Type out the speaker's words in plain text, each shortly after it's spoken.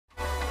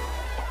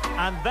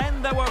And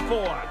then there were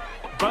four.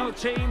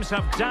 Both teams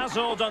have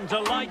dazzled and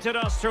delighted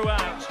us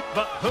throughout.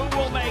 But who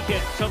will make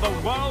it to the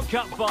World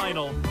Cup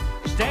final?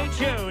 Stay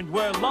tuned,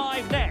 we're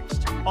live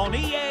next on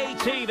EA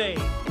TV.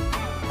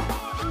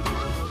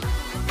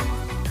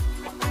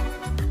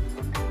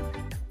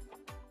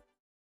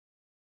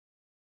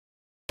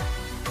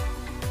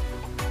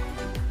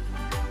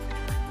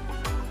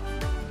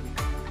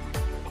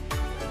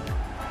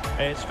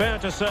 It's fair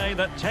to say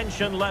that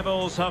tension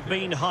levels have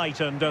been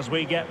heightened as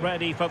we get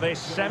ready for this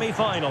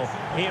semi-final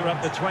here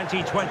at the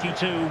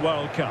 2022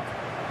 World Cup.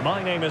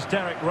 My name is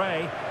Derek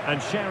Ray,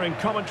 and sharing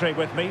commentary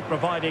with me,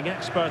 providing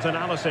expert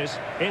analysis,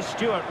 is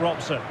Stuart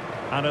Robson.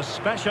 And a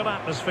special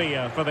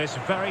atmosphere for this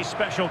very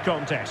special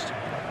contest.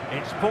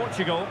 It's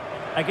Portugal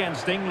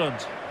against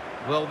England.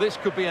 Well, this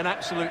could be an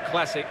absolute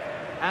classic,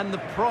 and the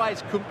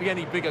prize couldn't be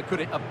any bigger, could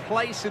it? A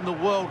place in the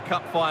World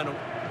Cup final.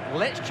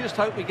 Let's just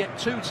hope we get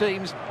two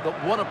teams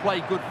that want to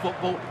play good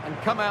football and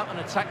come out and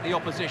attack the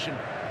opposition.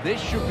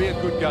 This should be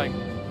a good game.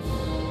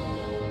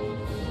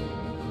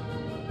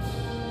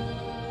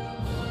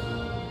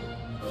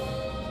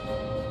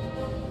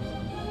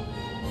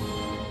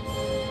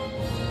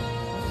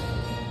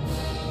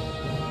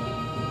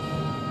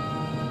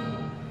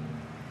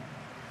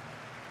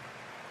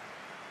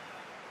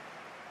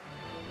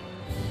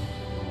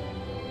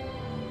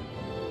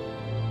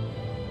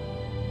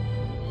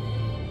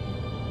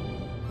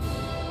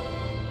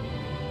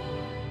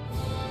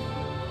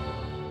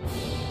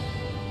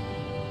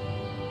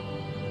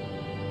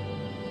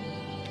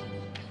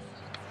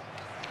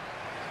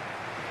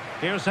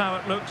 Here's how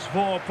it looks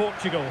for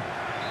Portugal.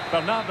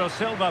 Bernardo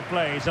Silva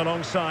plays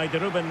alongside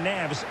Ruben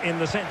Neves in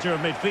the centre of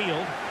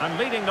midfield. And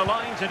leading the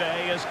line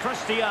today is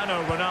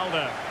Cristiano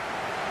Ronaldo.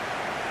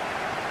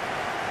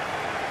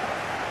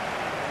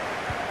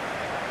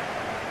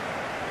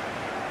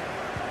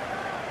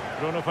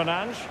 Bruno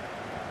Fernandes.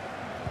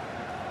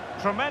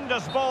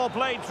 Tremendous ball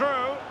played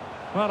through.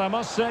 Well, I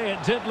must say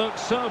it did look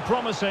so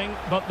promising,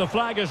 but the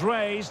flag is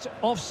raised.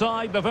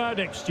 Offside the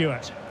verdict,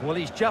 Stuart. Well,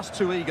 he's just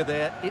too eager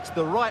there. It's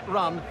the right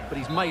run, but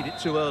he's made it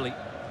too early.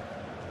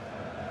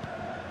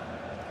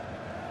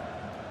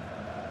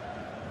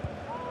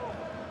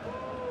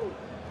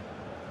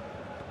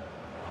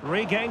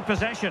 Regained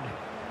possession.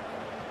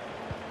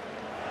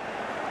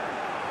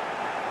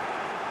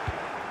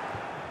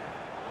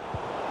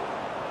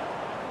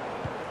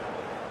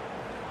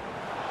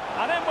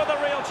 And in with a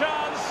real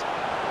chance.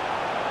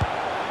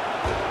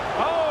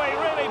 Oh, he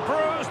really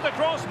bruised the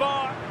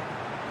crossbar.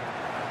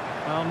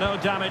 Well, no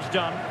damage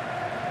done.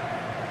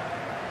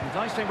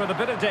 Dicing with a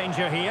bit of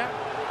danger here.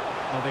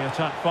 Well, the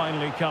attack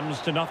finally comes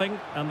to nothing,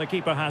 and the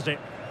keeper has it.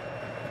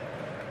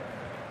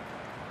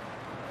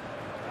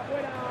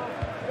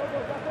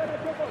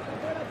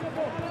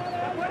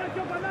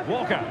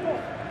 Walker.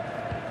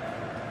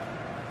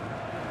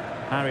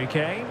 Harry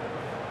Kane.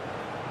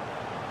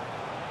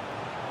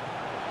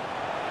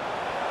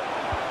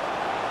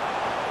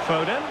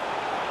 Foden.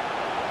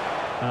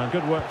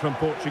 Good work from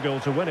Portugal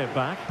to win it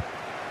back.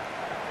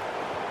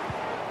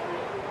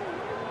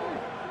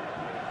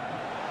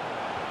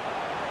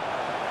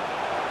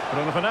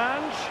 Bruno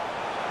Fernandes.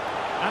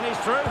 And he's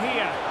through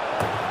here.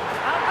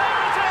 And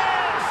there it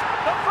is!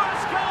 The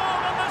first goal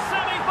in the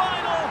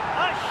semi-final.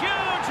 A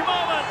huge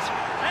moment.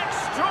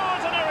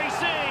 Extraordinary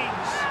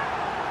scenes.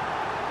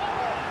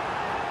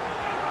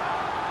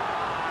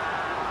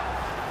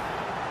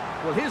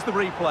 Well, here's the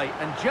replay,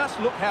 and just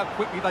look how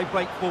quickly they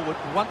break forward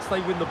once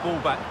they win the ball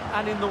back.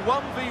 And in the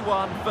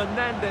 1v1,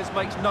 Fernandes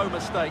makes no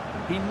mistake.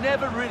 He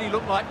never really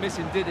looked like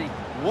missing, did he?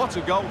 What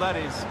a goal that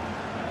is.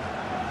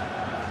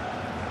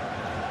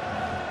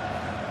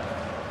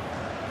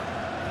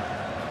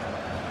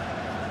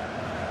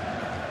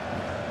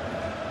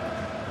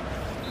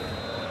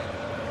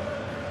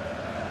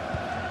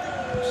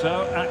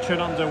 So,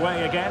 action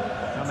underway again,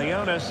 and the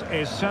onus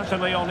is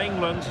certainly on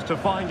England to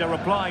find a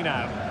reply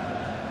now.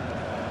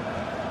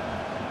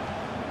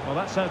 Well,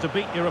 that's how to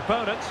beat your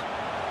opponent.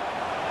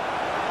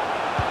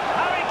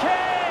 Harry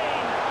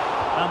Kane!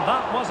 And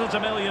that wasn't a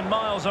million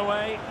miles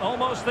away,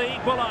 almost the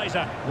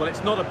equaliser. Well,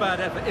 it's not a bad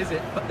effort, is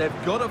it? But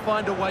they've got to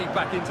find a way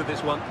back into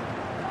this one.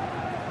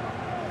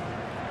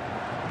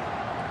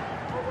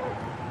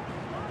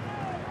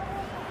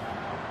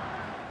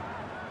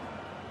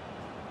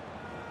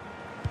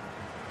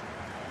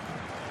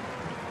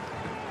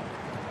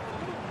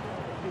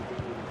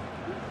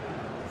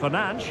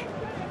 Fernandes.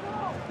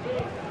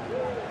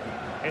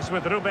 It's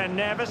with Ruben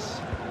Neves.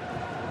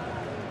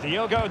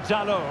 Diogo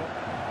Dalot.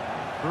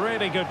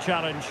 Really good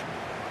challenge.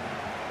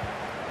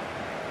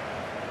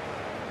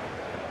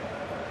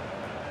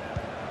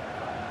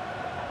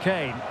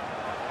 Kane.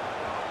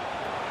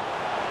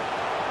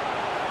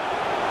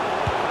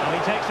 And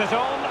he takes it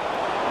on.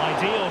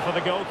 Ideal for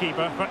the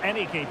goalkeeper, for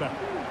any keeper.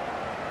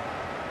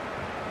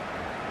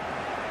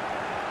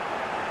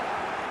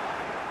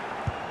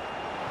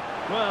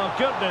 Well,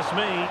 goodness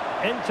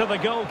me, into the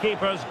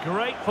goalkeeper's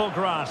grateful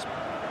grasp.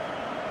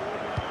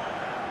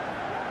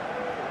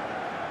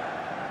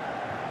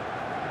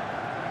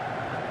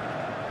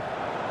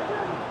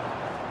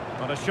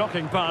 What a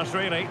shocking pass,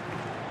 really.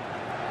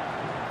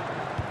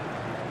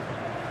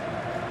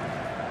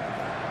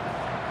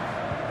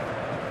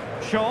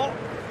 Shaw.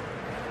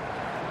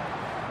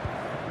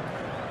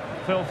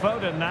 Phil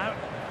Foden now.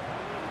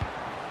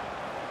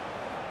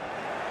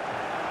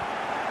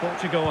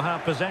 Portugal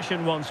have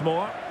possession once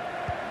more.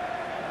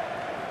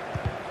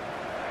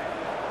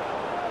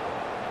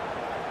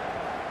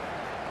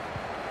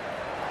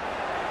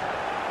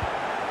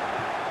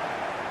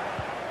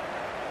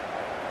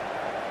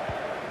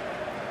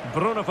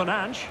 Bruno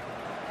Fernandes.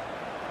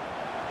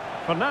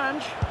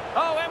 Fernandes.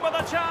 Oh, in with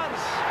a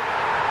chance.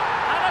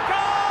 And a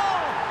goal!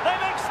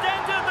 They've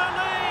extended the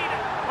lead.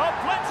 Oh,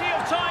 plenty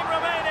of time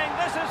remaining.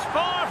 This is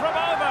far from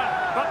over.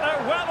 But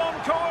they're well on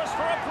course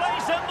for a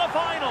place in the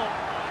final.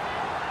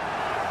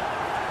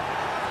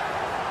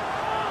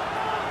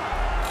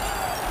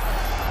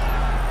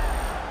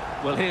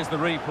 Well, here's the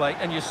replay,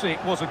 and you see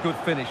it was a good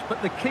finish.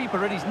 But the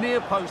keeper at his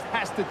near post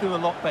has to do a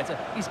lot better.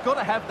 He's got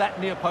to have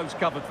that near post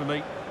covered for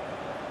me.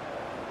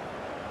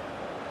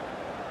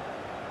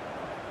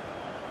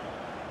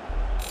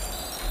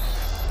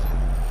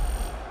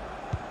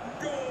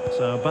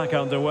 So back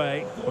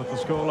underway with the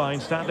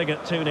scoreline standing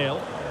at 2-0.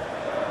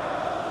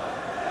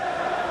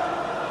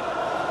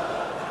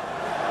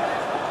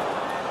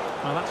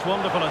 Well, that's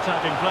wonderful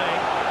attacking play.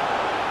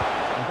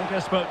 I think I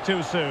spoke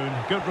too soon.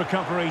 Good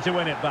recovery to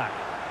win it back.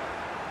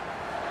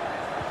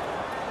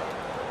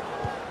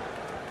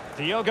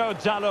 Diogo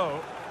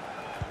Dalot.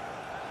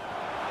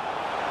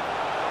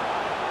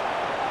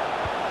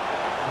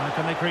 Now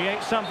can they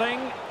create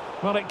something?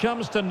 Well, it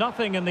comes to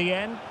nothing in the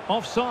end.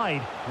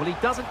 Offside. Well, he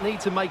doesn't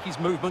need to make his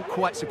movement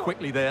quite so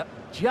quickly there.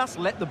 Just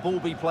let the ball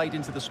be played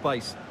into the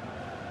space.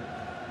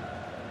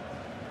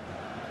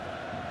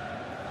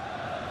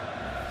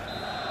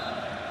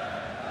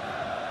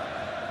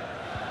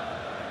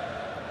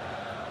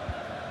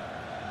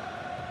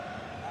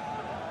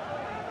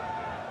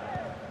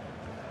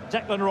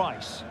 Declan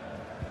Rice.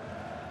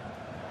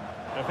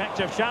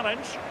 Effective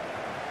challenge.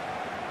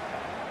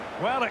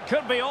 Well, it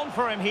could be on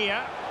for him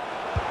here.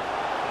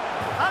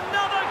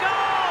 Another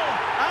goal!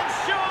 And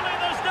surely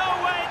there's no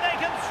way they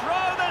can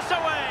throw this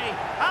away.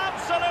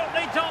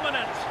 Absolutely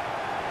dominant.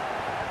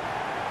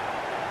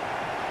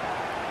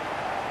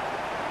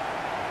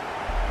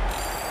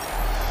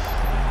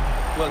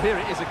 Well, here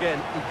it is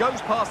again. He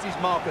goes past his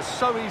marker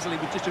so easily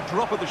with just a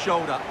drop of the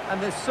shoulder. And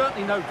there's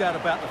certainly no doubt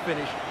about the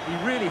finish. He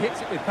really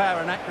hits it with power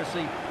and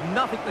accuracy.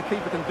 Nothing the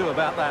keeper can do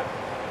about that.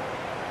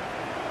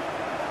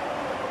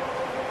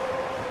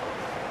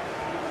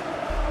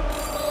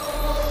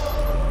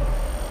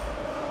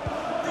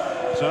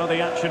 So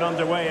the action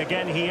underway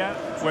again here,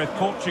 with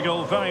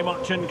Portugal very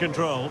much in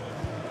control.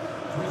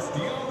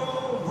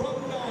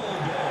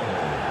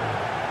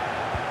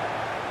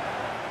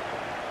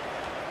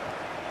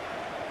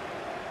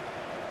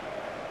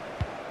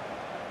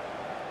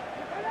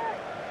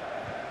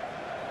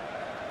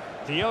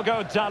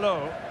 Diogo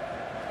Dalot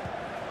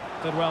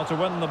did well to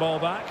win the ball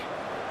back.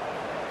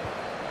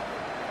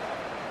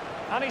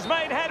 And he's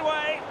made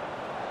headway.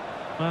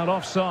 Well,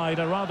 offside.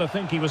 I rather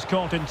think he was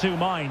caught in two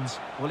minds.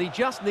 Well, he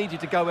just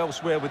needed to go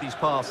elsewhere with his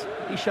pass.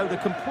 He showed a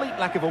complete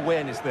lack of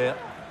awareness there.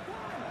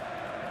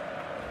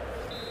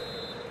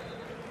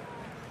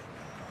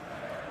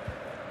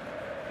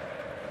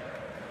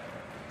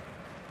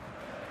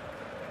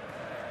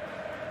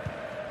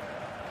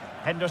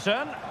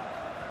 Henderson.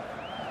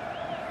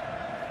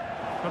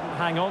 Couldn't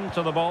hang on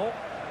to the ball.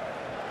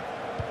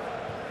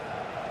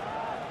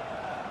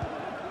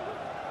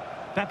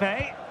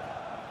 Pepe.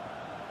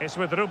 It's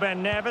with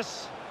Ruben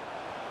Neves.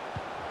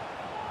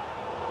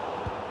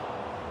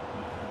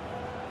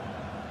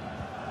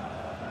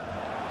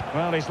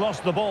 Well, he's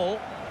lost the ball.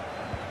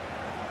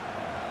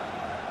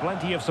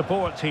 Plenty of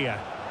support here.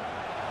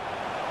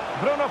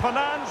 Bruno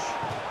Fernandes.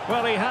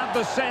 Well, he had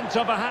the scent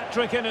of a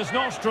hat-trick in his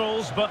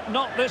nostrils, but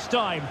not this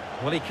time.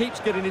 Well, he keeps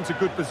getting into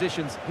good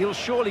positions. He'll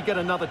surely get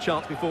another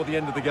chance before the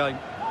end of the game.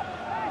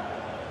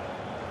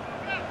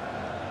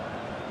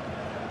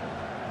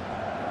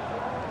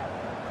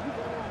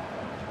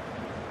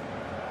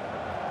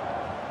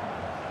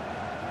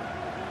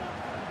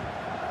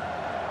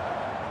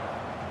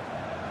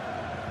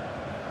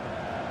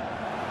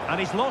 And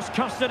he's lost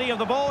custody of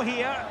the ball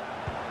here.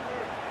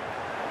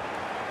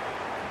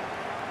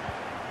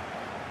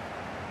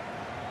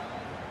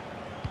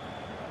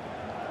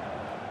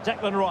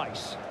 Declan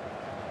Rice.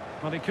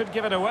 Well, he could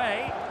give it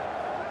away.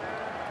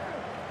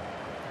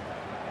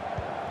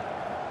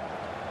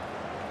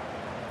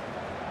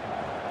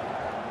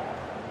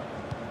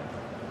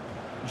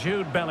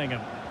 Jude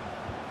Bellingham.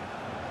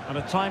 And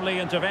a timely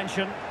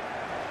intervention.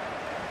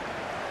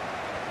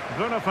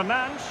 Bruno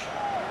Fernandes.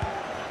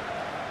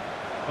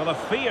 Well, a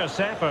fierce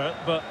effort,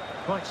 but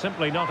quite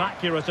simply not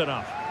accurate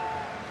enough.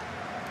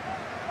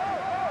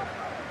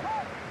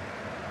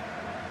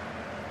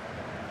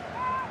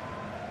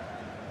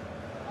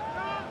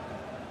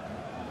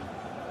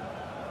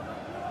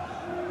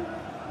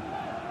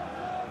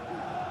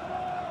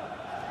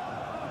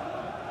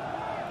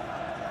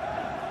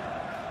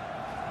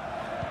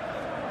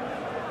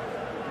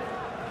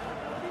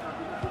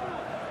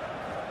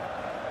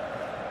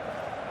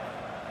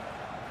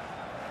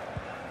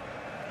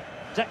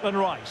 Declan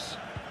Rice.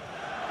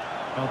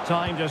 Well,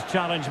 timed his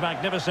challenge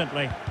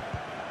magnificently.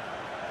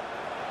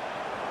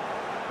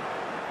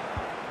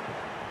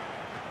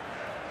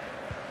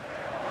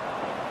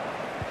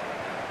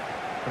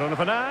 Bruno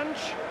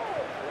Fernandes.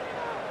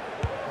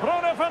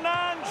 Bruno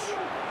Fernandes!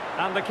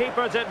 And the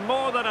keeper did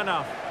more than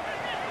enough.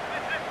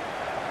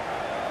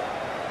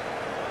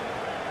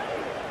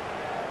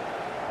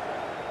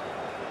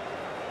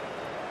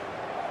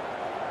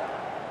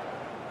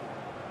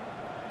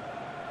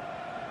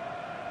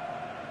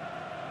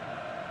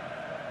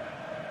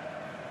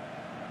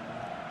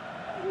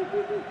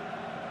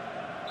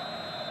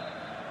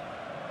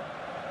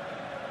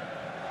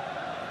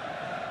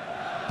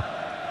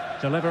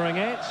 Delivering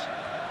it.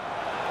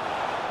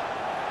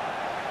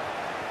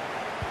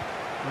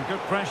 And good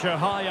pressure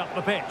high up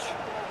the pitch.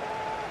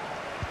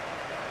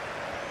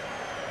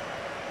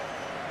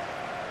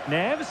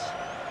 Neves.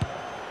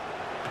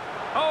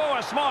 Oh,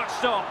 a smart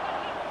stop.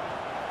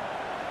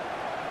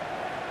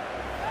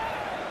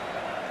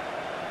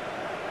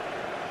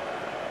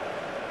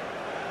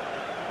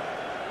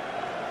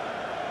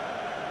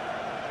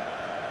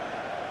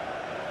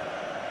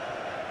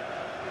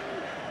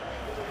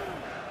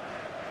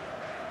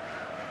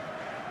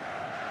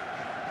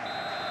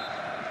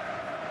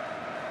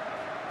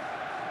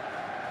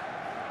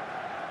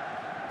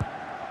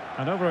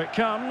 And over it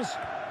comes.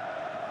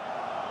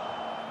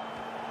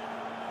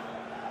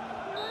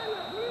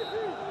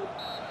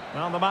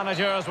 Well, the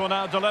managers will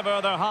now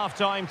deliver their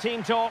half-time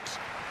team talks.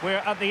 We're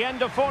at the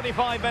end of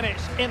 45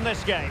 minutes in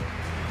this game.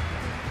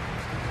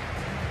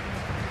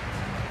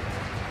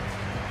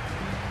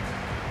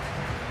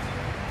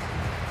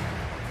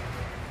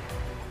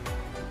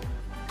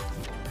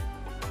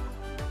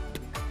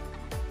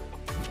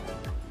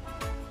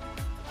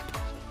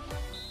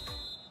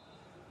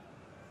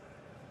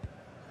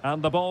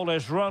 And the ball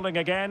is rolling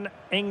again.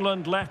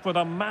 England left with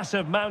a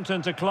massive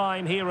mountain to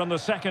climb here in the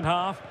second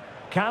half.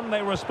 Can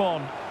they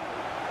respond?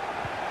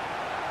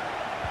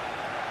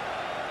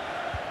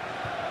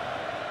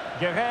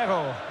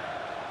 Guerrero.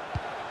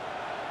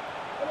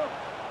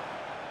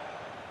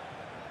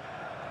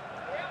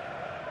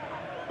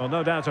 Well,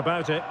 no doubt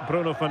about it,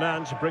 Bruno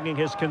Fernandes bringing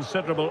his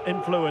considerable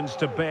influence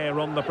to bear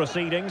on the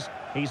proceedings.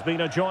 He's been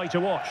a joy to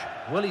watch.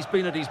 Well, he's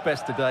been at his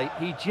best today.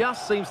 He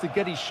just seems to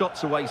get his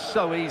shots away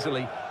so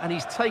easily, and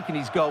he's taken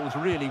his goals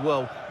really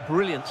well.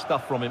 Brilliant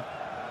stuff from him.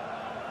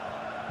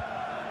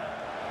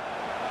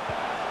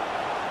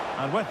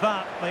 And with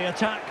that, the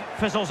attack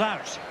fizzles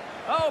out.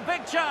 Oh,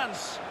 big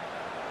chance!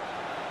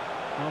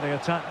 Well, the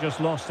attack just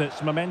lost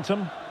its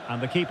momentum,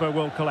 and the keeper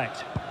will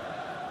collect.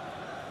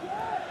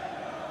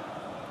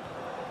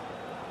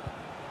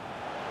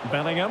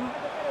 Bellingham.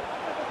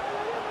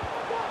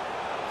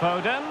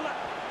 Foden.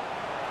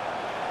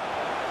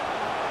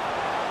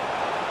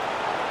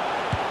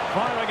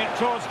 Firing it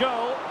towards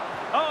goal.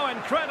 Oh,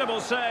 incredible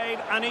save,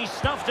 and he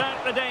snuffed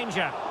out the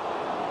danger.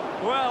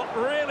 Well,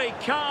 really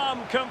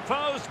calm,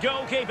 composed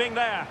goalkeeping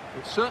there.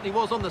 It certainly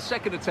was on the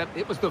second attempt.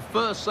 It was the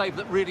first save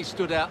that really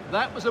stood out.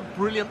 That was a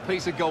brilliant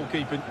piece of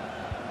goalkeeping.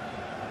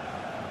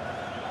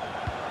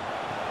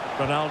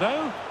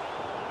 Ronaldo.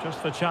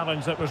 Just the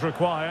challenge that was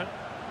required.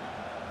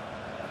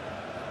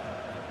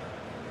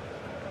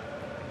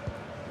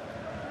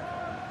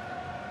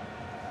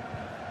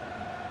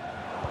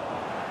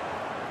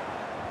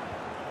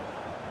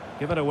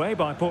 Given away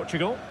by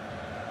Portugal.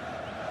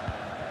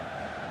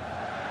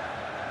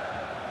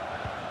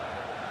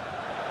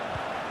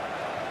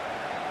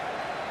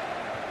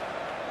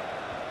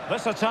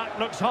 This attack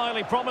looks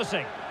highly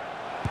promising. A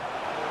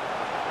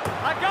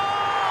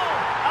goal!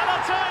 And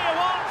I'll tell you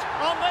what,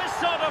 on this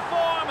sort of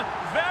form,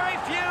 very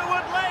few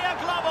would lay a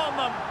glove on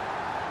them.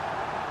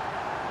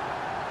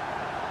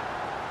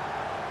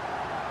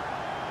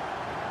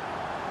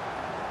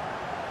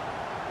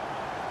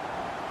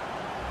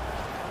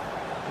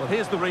 Well,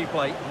 here's the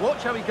replay.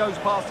 Watch how he goes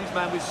past his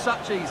man with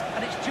such ease,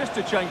 and it's just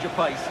a change of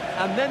pace.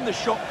 And then the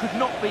shot could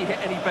not be hit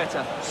any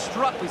better.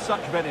 Struck with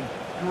such venom.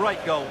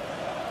 Great goal.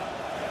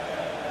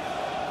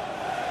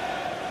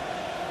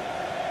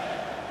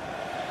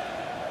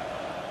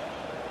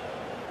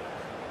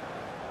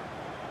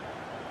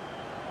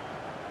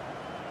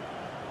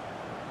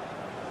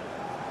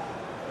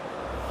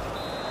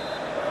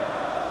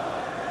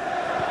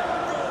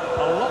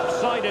 A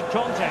lopsided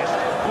contest,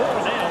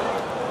 4-0.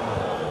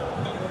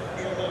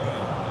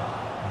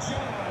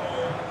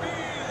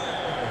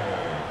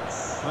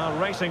 Well,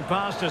 racing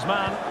past his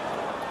man.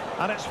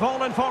 And it's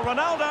fallen for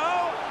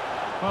Ronaldo.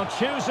 Well,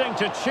 choosing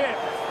to chip,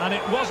 and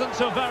it wasn't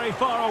so very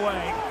far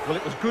away. Well,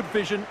 it was good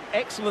vision,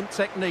 excellent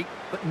technique,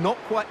 but not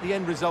quite the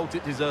end result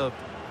it deserved.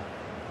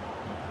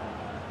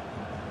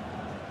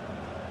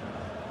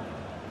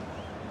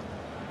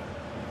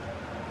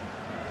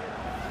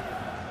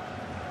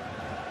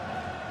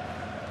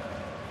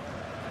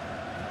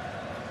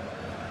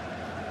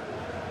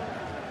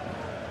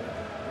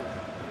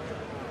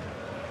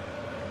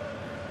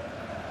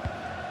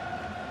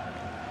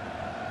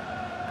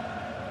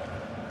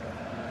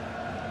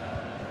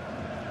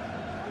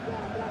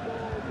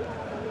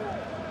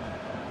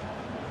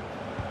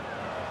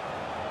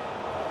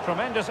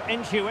 Tremendous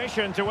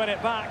intuition to win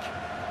it back.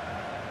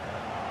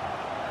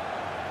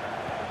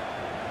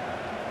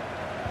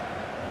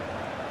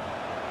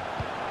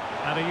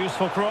 And a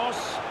useful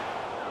cross.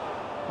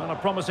 Well, a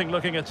promising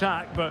looking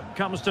attack, but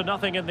comes to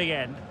nothing in the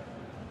end.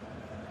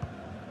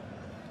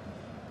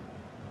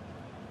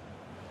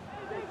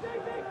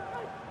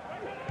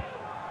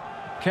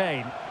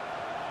 Kane.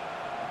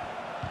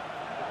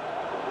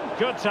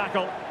 Good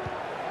tackle.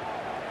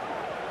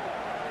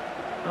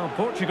 Well,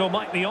 Portugal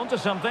might be onto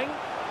something.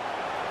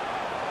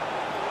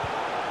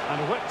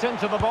 And whipped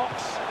into the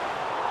box.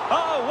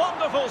 Oh,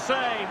 wonderful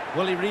save!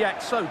 Well, he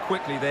reacts so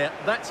quickly there.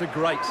 That's a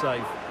great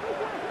save.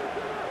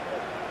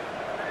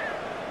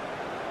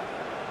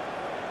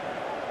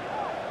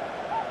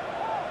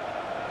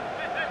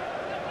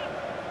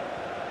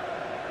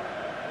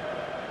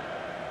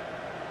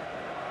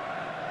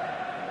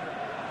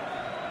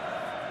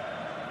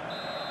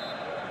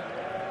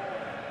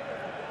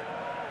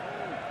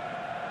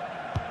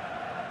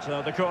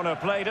 So the corner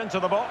played into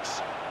the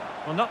box.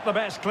 Well, not the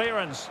best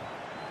clearance.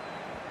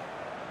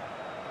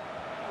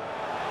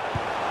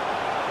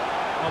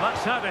 Well,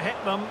 that's how to hit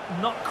them.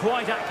 Not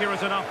quite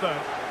accurate enough, though.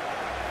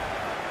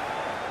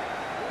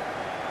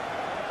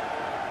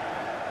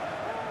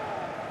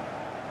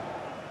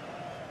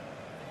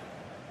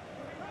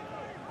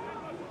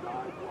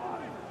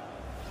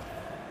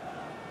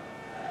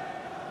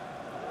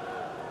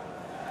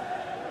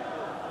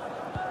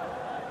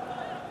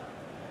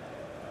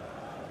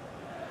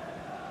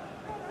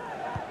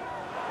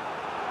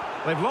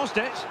 They've lost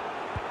it.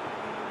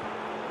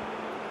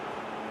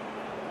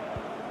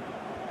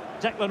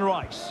 Declan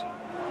Rice.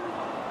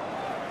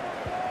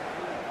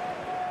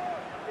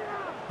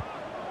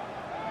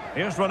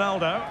 Here's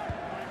Ronaldo.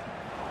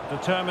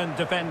 Determined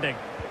defending.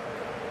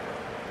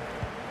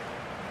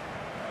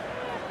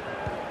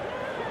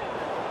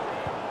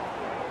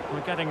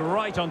 We're getting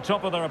right on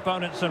top of their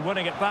opponents and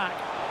winning it back.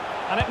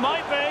 And it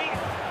might be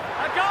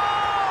a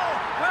goal!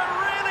 We're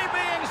really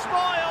being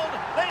spoiled.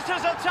 This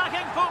is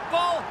attacking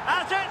football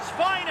at its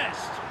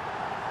finest.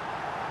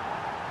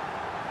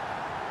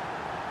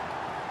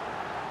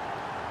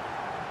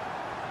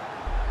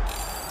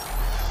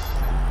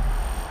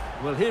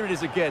 Well, here it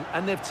is again,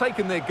 and they've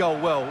taken their goal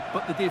well,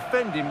 but the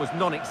defending was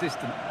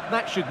non-existent.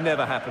 That should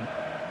never happen.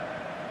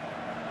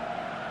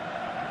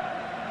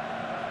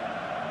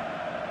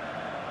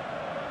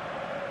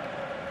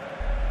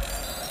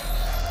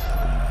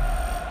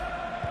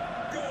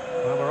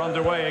 Well, we're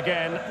underway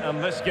again,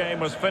 and this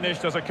game was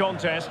finished as a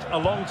contest a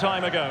long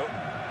time ago.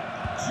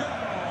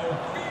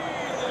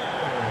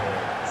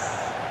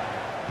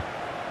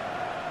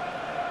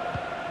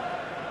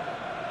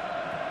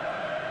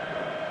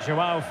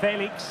 João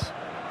Felix.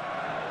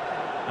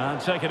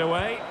 And take it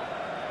away.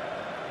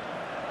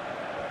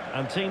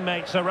 And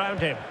teammates around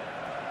him.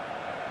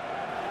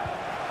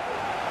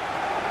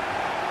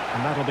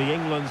 And that'll be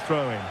England's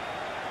throw-in.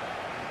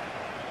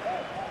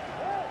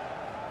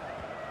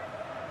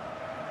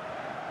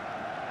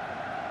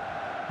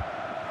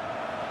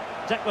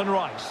 Declan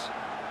Rice.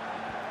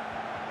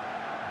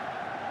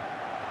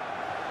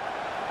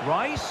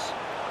 Rice.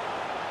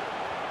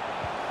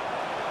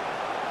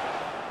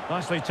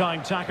 Nicely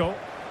timed tackle.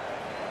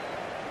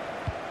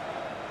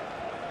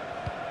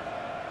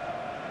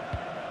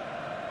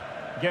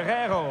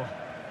 Guerrero.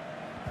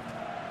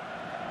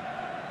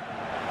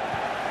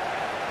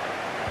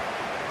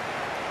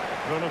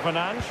 Bruno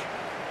Fernandes.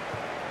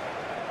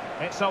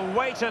 It's a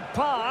weighted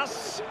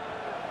pass.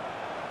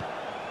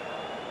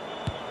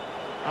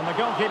 And the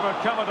goalkeeper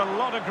covered a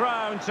lot of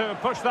ground to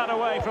push that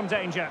away from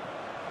danger.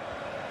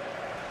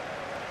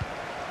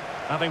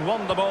 Having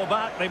won the ball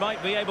back, they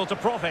might be able to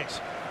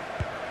profit.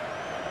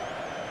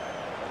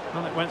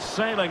 Well, it went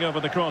sailing over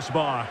the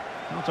crossbar.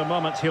 Not a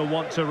moment he'll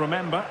want to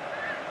remember.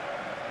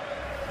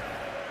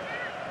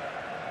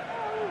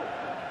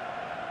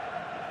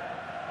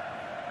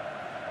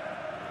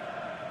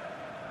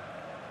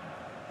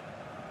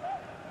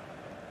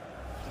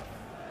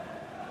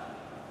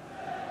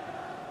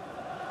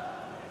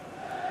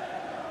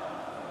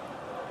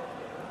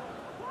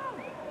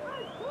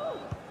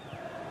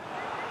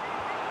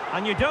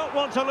 And you don't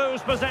want to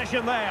lose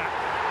possession there.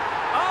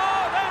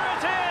 Oh, there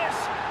it is!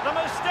 The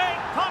mistake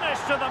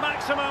punished to the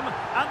maximum,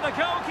 and the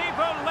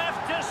goalkeeper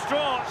left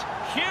distraught.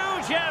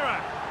 Huge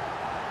error.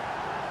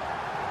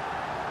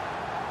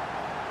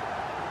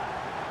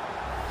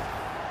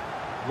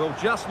 Well,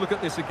 just look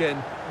at this again.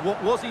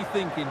 What was he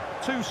thinking?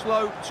 Too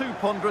slow, too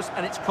ponderous,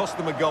 and it's cost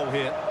them a goal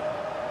here.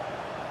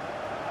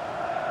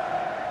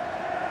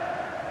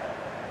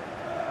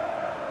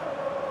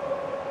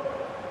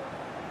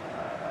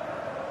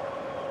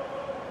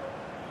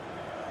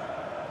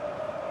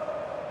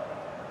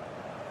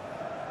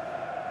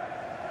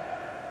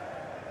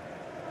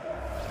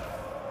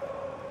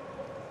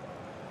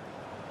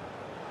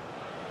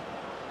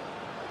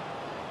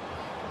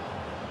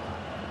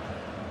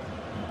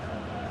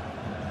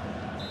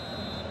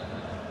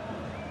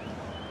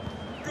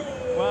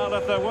 Well,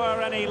 if there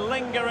were any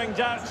lingering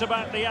doubts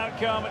about the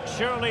outcome,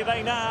 surely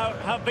they now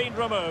have been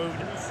removed.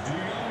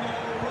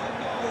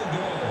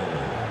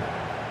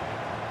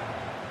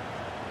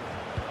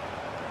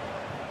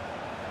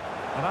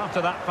 And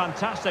after that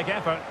fantastic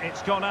effort,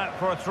 it's gone out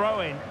for a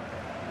throw-in.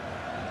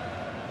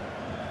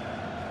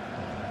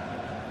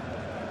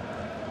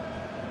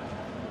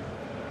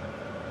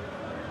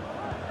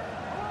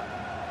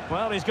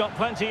 Well, he's got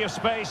plenty of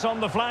space on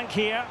the flank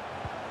here.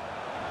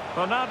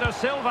 Ronaldo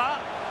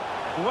Silva.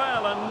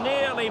 Well, a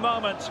nearly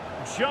moment,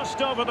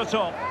 just over the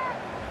top.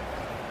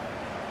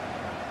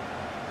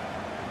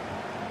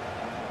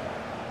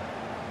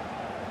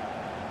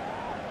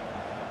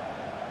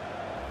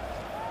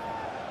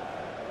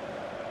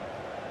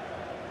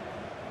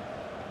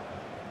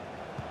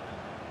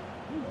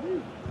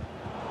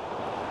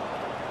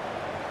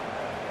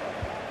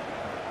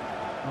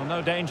 Well,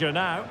 no danger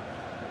now.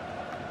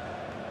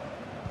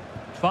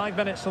 5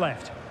 minutes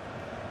left.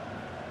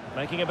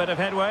 Making a bit of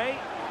headway.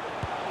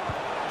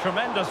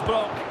 Tremendous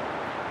block.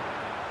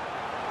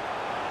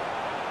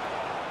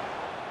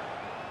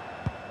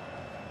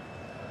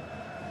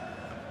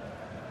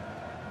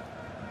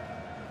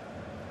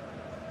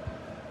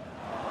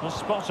 Well,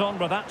 spot on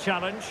with that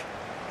challenge.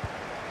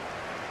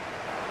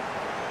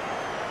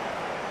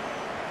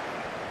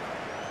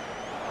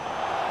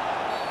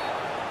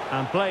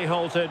 And play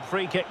halted,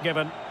 free kick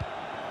given.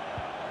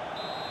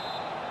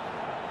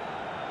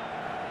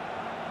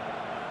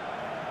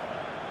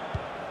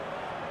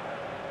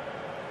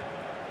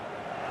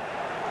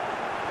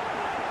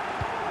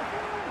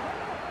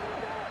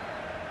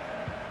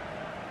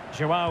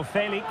 Joao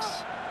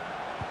Felix.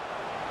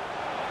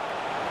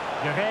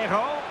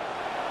 Guerrero.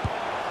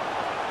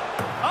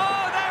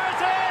 Oh, there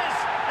it is!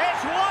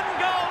 It's one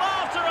goal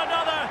after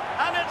another,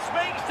 and it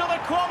speaks to the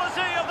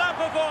quality of that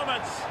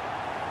performance.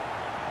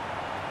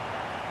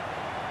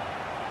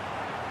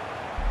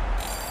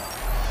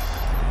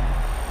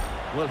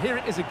 Well, here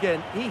it is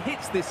again. He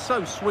hits this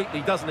so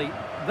sweetly, doesn't he?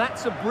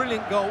 That's a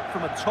brilliant goal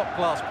from a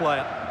top-class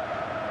player.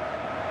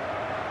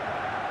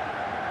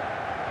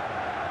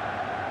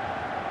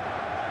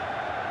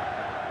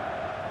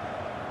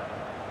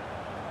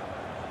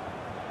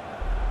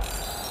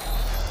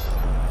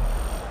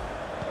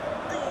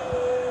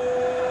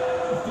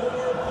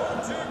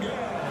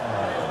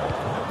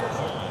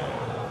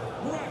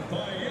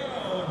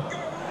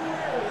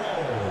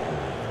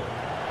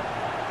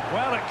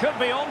 Well, it could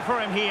be on for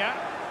him here.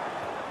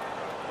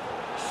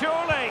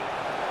 Surely.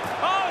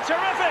 Oh,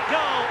 terrific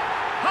goal.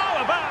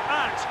 How about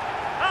that?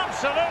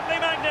 Absolutely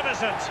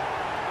magnificent.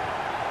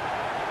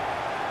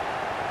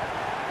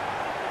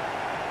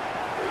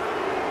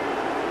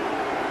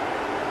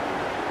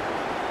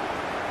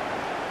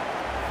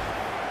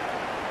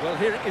 Well,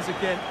 here it is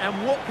again,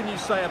 and what can you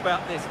say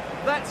about this?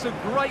 That's a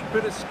great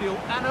bit of skill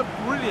and a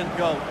brilliant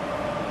goal.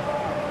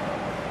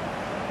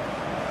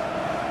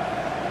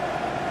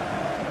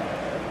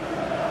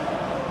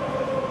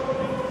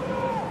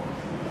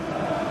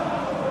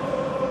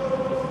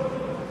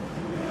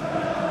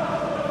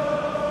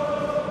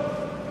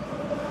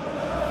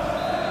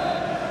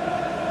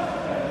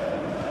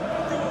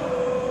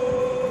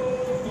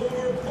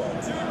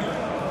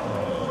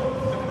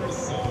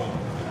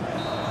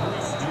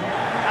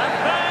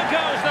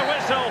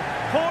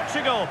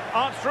 Portugal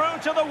are through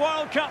to the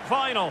World Cup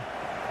final.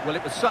 Well,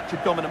 it was such a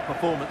dominant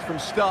performance from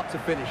start to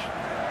finish.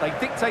 They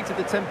dictated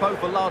the tempo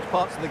for large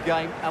parts of the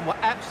game and were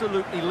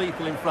absolutely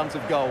lethal in front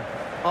of goal.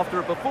 After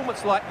a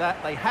performance like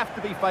that, they have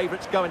to be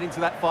favourites going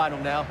into that final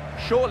now.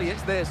 Surely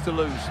it's theirs to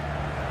lose.